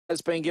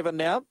has been given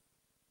now.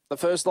 The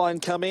first line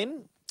come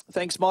in.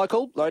 Thanks,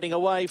 Michael. Loading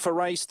away for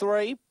race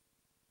 3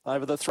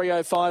 over the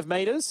 305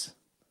 metres.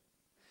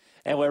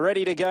 And we're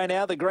ready to go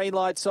now. The green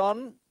light's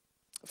on.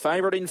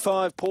 Favourite in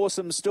 5,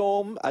 Pawsome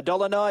Storm,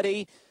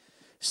 $1.90.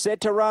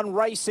 Set to run,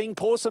 racing.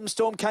 Pawsome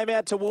Storm came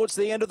out towards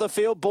the end of the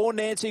field. Born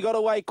Nancy got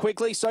away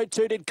quickly. So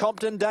too did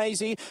Compton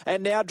Daisy.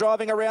 And now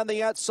driving around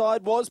the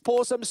outside was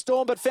Pawsome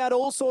Storm, but found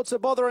all sorts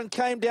of bother and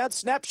came down.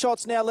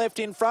 Snapshot's now left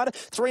in front.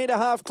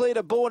 3.5 clear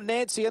to Born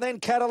Nancy. And then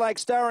Cadillac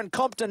Star and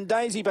Compton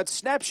Daisy. But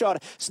Snapshot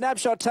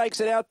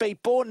takes it out.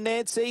 Beat Born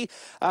Nancy.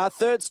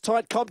 Third's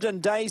tight Compton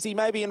Daisy,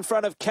 maybe in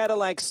front of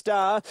Cadillac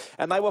Star.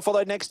 And they were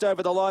followed next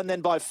over the line then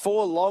by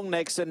 4 long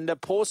necks. And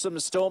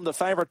Pawsome Storm, the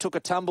favourite, took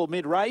a tumble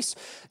mid-race.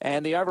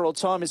 And the overall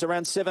time is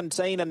around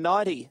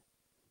 17:90.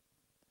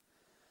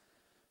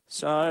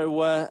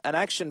 So an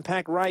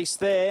action-packed race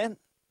there.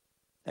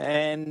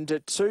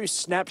 And 2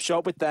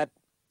 Snapshot with that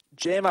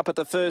jam up at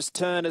the first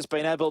turn has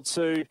been able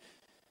to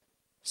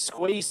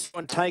squeeze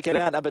and take it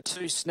out. Number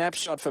 2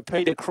 Snapshot for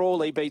Peter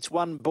Crawley beats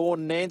 1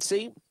 Born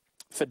Nancy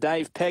for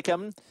Dave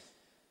Peckham.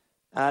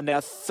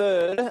 Now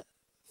third,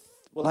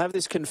 we'll have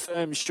this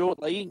confirmed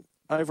shortly.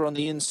 Over on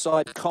the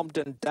inside,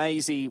 Compton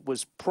Daisy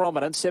was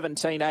prominent,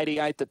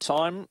 17.88 the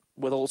time,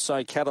 with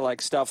also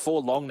Cadillac Star.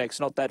 4 long necks,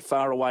 not that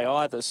far away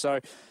either. So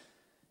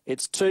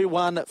it's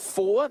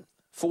 2-1-4.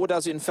 4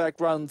 does in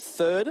fact run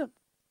third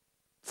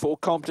for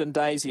Compton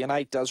Daisy, and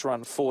 8 does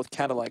run fourth,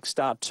 Cadillac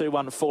Star.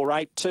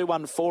 2-1-4-8,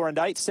 2-1-4 and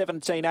 8,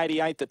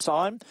 17.88 the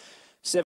time.